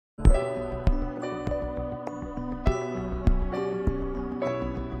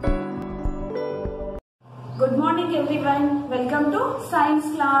Good morning everyone. Welcome to science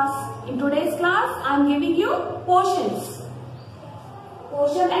class. In today's class, I am giving you portions.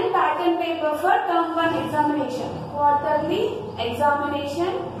 Portion and pattern paper for term 1 examination. Quarterly examination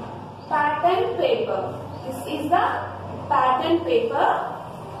pattern paper. This is the pattern paper.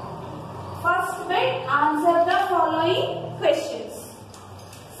 First bit, answer the following questions.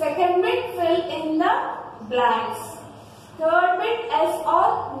 Second bit, fill in the blanks. Third bit, yes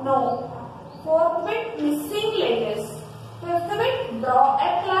or no. Fourth bit, missing letters. Fifth bit, draw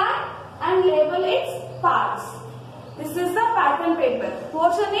a plant and label its parts. This is the pattern paper.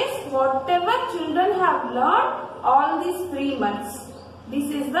 Portion is whatever children have learned all these 3 months. This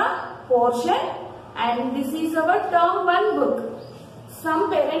is the portion and this is our term 1 book.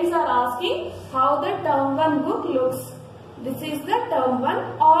 Some parents are asking how the term 1 book looks. This is the term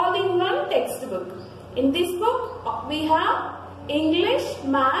 1 all-in-one textbook. In this book we have English,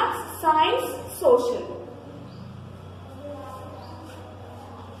 Maths, Science, Social.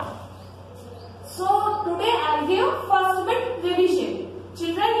 So today I will give first bit revision.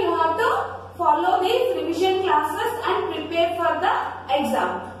 Children, you have to follow these revision classes and prepare for the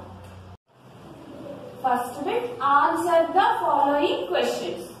exam. First bit, answer the following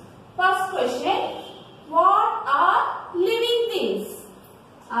questions. First question, what are living things?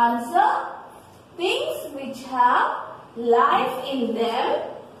 Answer, things which have life in them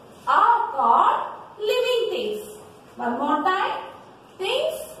are called living things. One more time,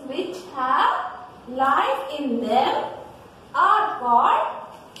 things which have life in them are called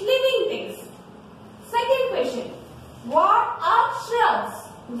living things. Second question, what are shrubs?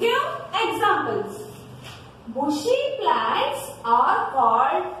 Give examples. Bushy plants are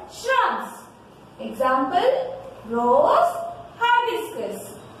called shrubs. Example, rose,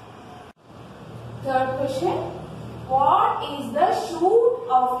 hibiscus. Third question, what is the shoot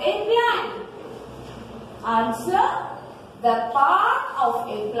of a plant? Answer, the part of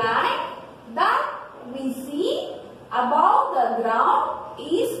a plant that we see above the ground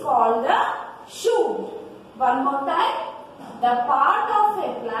is called the shoot. One more time, the part of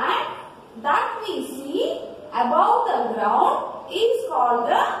a plant that we see above the ground is called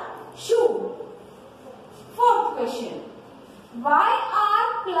the shoot. Fourth question, why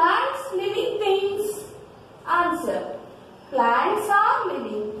are plants living things? Answer, plants are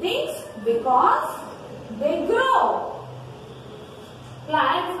living things because they grow.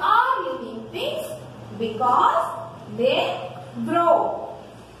 Plants are living things because they grow.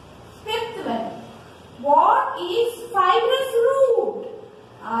 Fifth one, what is fibrous root?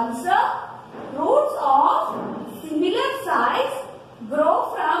 Answer, roots of similar size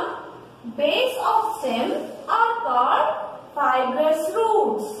grow from base of stem are called fibrous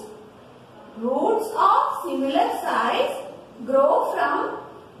roots. Roots of similar size grow from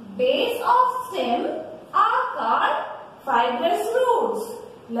base of stem are called fibrous roots.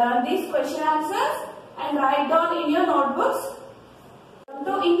 Learn these question answers and write down in your notebooks. Come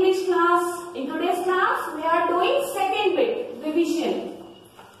to English class. In today's class, we are doing second bit, revision.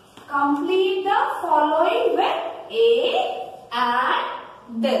 Complete the following with A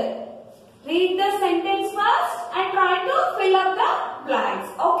and D. Read the sentence first and try to fill up the blanks.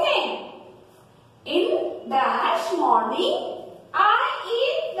 Okay. In dash morning, I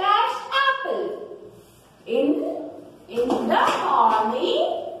eat dash apple. In the morning,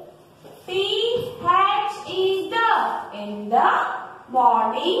 TH is the. In the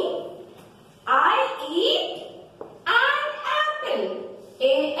morning, I eat an apple.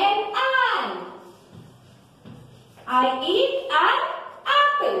 A-N-N. I eat an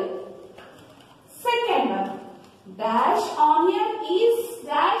apple. Second one, dash onion is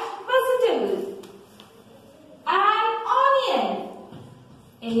dash vegetable. An onion.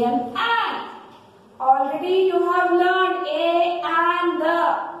 A-N-N. Already you have learned A and the.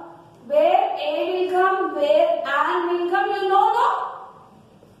 Where A will come, where An will come, you know, no?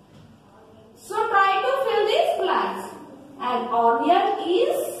 So try to fill these blanks. An onion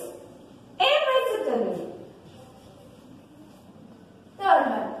is a vegetable. Third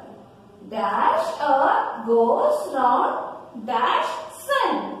one, dash earth goes round dash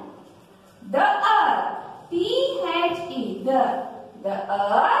sun. The earth, T-H-E, the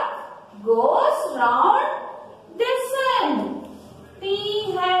earth goes round the sun.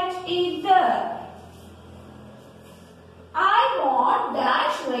 T-H-E, the. I want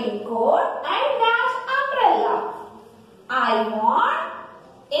dash raincoat and dash umbrella. I want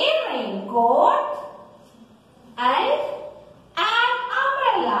a raincoat and an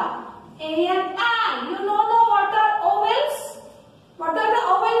umbrella. A and an. You know what are ovals? What are the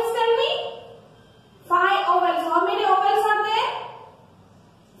ovals? Tell me. 5 ovals. How many ovals are there?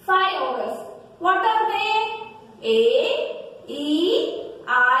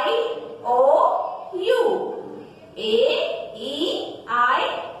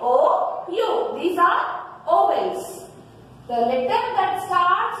 The letter that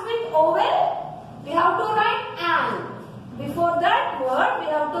starts with vowel, we have to write an. Before that word, we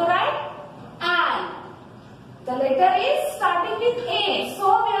have to write an. The letter is starting with A, so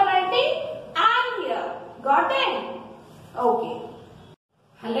we are writing an here. Got it? Okay.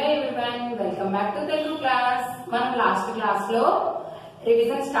 Hello everyone, welcome back to Telugu class. మనం last class లో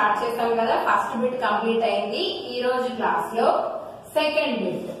revision start చేసాం కదా. First bit complete అయింది. ఈ రోజు class లో second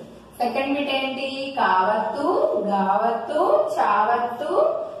bit ఏంటి? కావత్తు, గావత్తు, చావత్తు,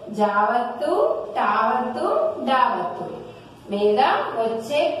 జావత్తు, టావత్తు, డావత్తు మీద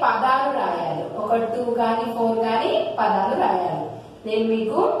వచ్చే పదాలు రాయాలి. ఒక 2 గాని 4 గాని పదాలు రాయాలి. నేను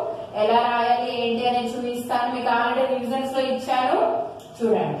మీకు ఎలా రాయాలి ఏంటి అనేది చూపిస్తాను. మీకు ఆల్రెడీ రివిజన్స్ లో ఇచ్చాను,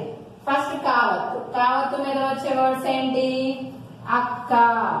 చూడండి. ఫస్ట్ కావత్తు. కావత్తు మీద వచ్చే వర్డ్స్ ఏంటి? అక్క,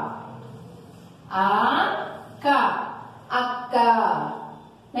 అక్క, అక్క.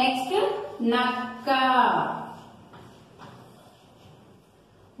 నెక్స్ట్ నక్క,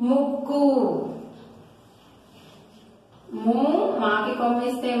 ముక్కు, ము, మాకి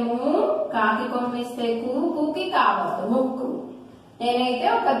కొమ్మిస్తే ము, కాకి కొమ్మిస్తే కు, కుకి కావత్తు, ముక్కు. నేనైతే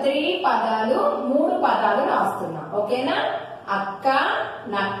ఒక 3 పదాలు 3 పదాలు రాస్తున్నా. ఓకేనా? అక్క,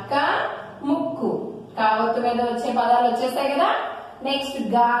 నక్క, ముక్కు. కావత్తు మీద వచ్చే పదాలు వచ్చేస్తాయి కదా. నెక్స్ట్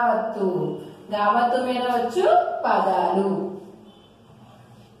గావత్తు. గావత్తు మీద వచ్చు పదాలు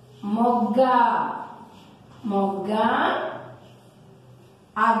మొగ్గ, మొగ్గ,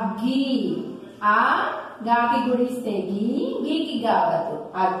 అగ్గి, ఆ గాకి గుడిస్తే గి, గీకి గావత్తు,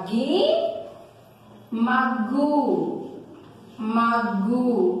 అగ్గి. మగ్గు, మగ్గు,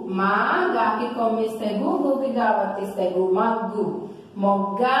 మా గాకి కొమ్మిస్తే గు, గుకి గావత్తిస్తే గు, మగ్గు.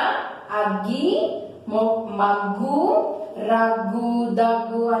 మొగ్గ, అగ్గి, మగ్గు, రగ్గు,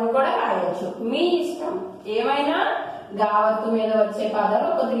 దగ్గు అని కూడా రాయొచ్చు, మీ ఇష్టం. ఏమైనా గావత్తు మీద వచ్చే పదాలు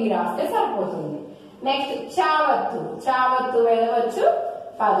ఒక 3 రాస్తే సరిపోతుంది. నెక్స్ట్ చావత్తు. చావత్తు మీద వచ్చు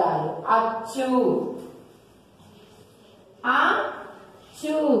పదాలు అచ్చు,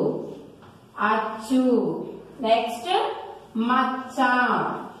 అచ్చు, అచ్చు. నెక్స్ట్ మచ్చ,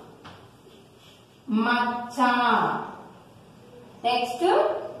 మచ్చ.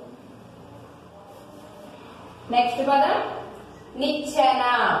 నెక్స్ట్ పదం నిచ్చెన,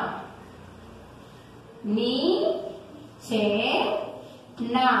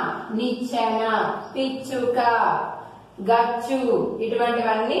 నిచ్చెన. పిచ్చుక, గచ్చు,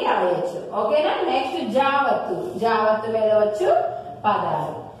 ఇటువంటివన్నీ రాయొచ్చు. ఓకేనా? నెక్స్ట్ జావత్తు. జావత్తు మీద వచ్చు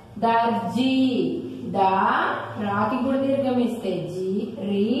పదాలు దర్జీ, దా రాకి కూడా దీర్ఘమిస్తే జీ,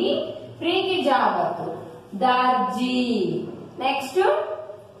 రీ, రీకి జావత్తు, దర్జీ. నెక్స్ట్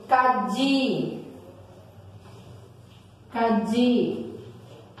కజ్జి, కజ్జి.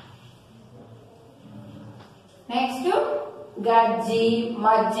 నెక్స్ట్ గజ్జి,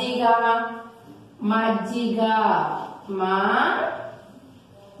 మజ్జిగ, మజ్జిగ, మా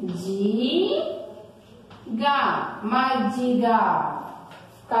జీ గా, మజ్జిగ.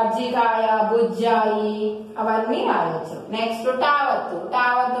 కజ్జికాయ, బుజ్జాయి అవన్నీ రాయొచ్చు. నెక్స్ట్ టావత్తు.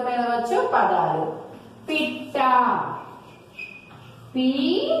 టావత్తు మీద వచ్చు పదాలు పిట్ట,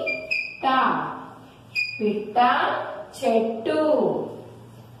 పీట, పిట్ట. చెట్టు,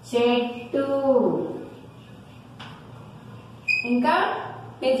 చెట్టు. ఇంకా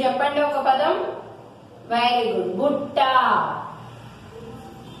మీరు చెప్పండి ఒక పదం. Very good. బుట్ట,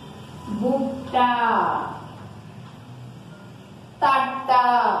 బుట్ట, తట్ట.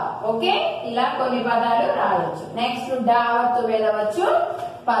 ఓకే, ఇలా కొన్ని పదాలు రాయొచ్చు. నెక్స్ట్ డావత్తు మీద వచ్చు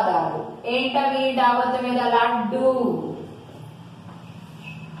పదాలు ఏంటవి? డావత్తు మీద లడ్డు,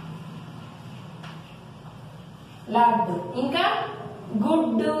 లడ్డు. ఇంకా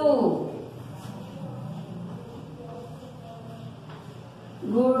గుడ్డు,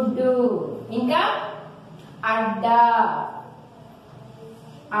 గుడ్డు. ఇంకా అడ్డ,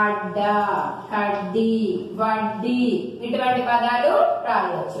 అడ్డ, కడ్డి, వడ్డీ. ఇటువంటి పదాలు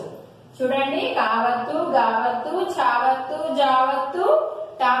రాయొచ్చు. చూడండి, కావత్తు, గావత్తు, చావత్తు, జావత్తు,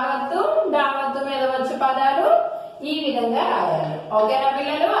 టావత్తు, డావత్తు మీద వచ్చు పదాలు ఈ విధంగా రాయాలి. ఓకేనా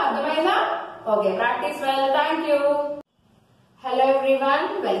పిల్లలు? అర్థమైందా? Okay, practice well. Thank you. Hello everyone,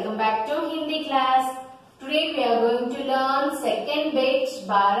 welcome back to Hindi class. Today we are going to learn second bit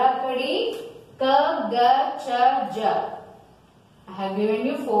Barakadi Ka, Ga, Cha, Ja. I have given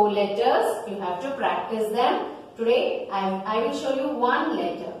you 4 letters. You have to practice them. Today I will show you 1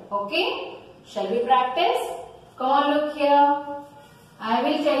 letter. Okay? Shall we practice? Come on, look here. I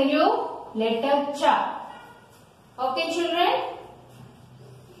will tell you letter Cha. Okay children?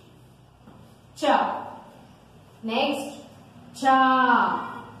 Cha. Next, Cha.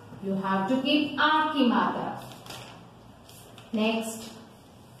 You have to keep Aki Mata. Next,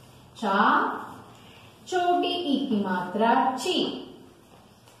 Cha, छोटी ई की मात्रा ची.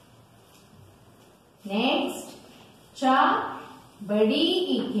 Next चा, बड़ी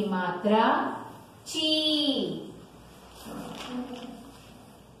ई की मात्रा ची.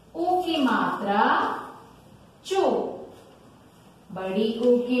 ऊ की मात्रा चू, बड़ी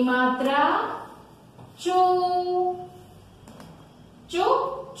ऊ की मात्रा चू. चू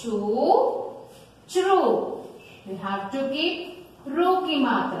चू चू. We have to keep रू की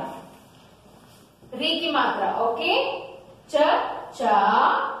मात्रा, री की मात्रा. ओके. च चा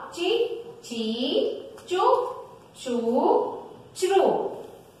ची ची चू चू चू.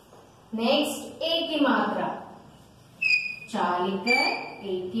 नेक्स्ट ए की मात्रा. चा लिखकर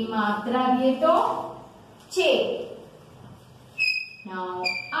ए की मात्रा दिए तो चे. नाउ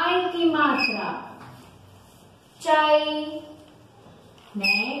आई की मात्रा चाई.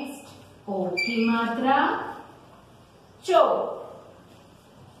 नेक्स्ट ओ की मात्रा चो.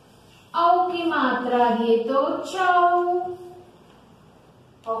 औ की मात्रा दिए तो चौ.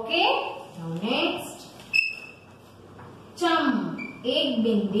 ओके. नाउ नेक्स्ट चम, एक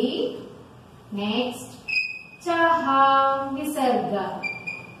बिंदी. नेक्स्ट चाहा, विसर्ग.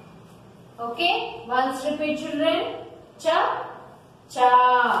 ओके. Once repeat children. च चा,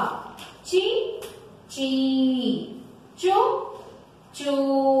 ची ची, चू चू,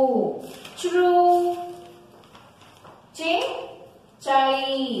 चू. चे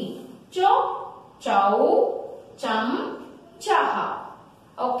चाई, चो चौ, chum, chaha.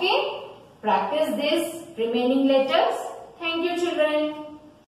 Okay. Practice this remaining letters. Thank you children.